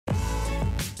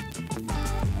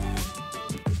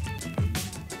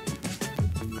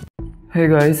Hey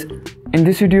guys, in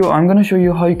this video I'm gonna show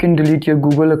you how you can delete your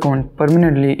Google account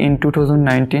permanently in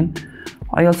 2019.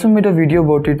 I also made a video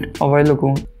about it a while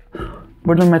ago,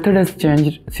 but the method has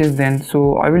changed since then,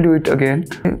 so I will do it again.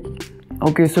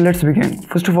 Okay, so let's begin.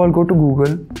 First of all, go to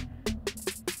Google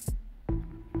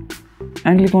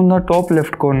and click on the top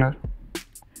left corner.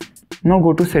 Now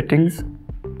go to settings.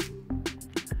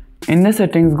 In the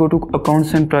settings, go to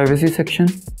accounts and privacy section,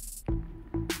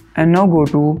 and now go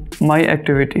to my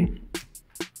activity.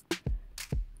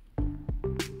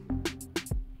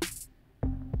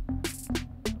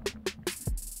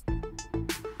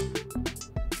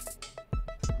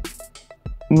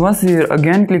 Once here,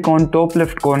 again click on top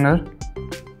left corner,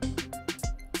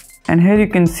 and here you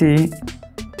can see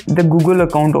the Google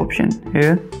account option.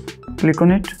 Here, click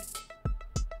on it.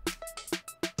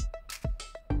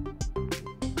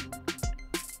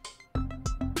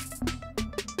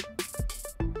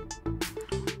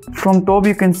 From top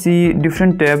you can see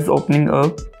different tabs opening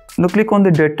up. Now click on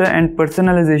the data and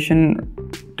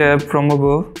personalization tab from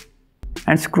above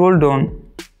and scroll down.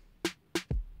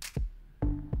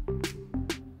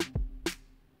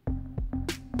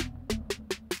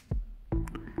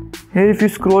 Here if you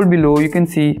scroll below, you can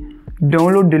see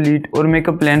download, delete or make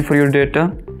a plan for your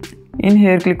data. In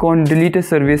here click on delete a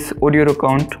service or your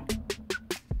account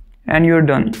and you're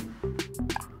done.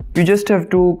 You just have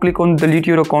to click on delete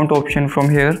your account option from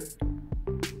here.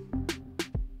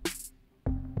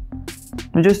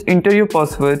 Now just enter your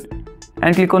password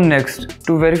and click on next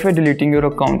to verify deleting your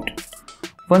account.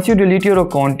 Once you delete your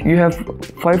account, you have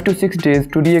 5 to 6 days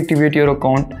to deactivate your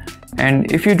account,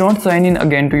 and if you don't sign in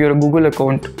again to your Google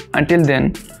account until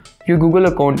then, your Google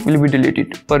account will be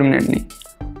deleted permanently.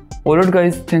 Alright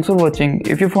guys, thanks for watching.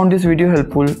 If you found this video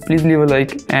helpful, please leave a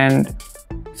like and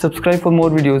subscribe for more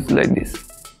videos like this.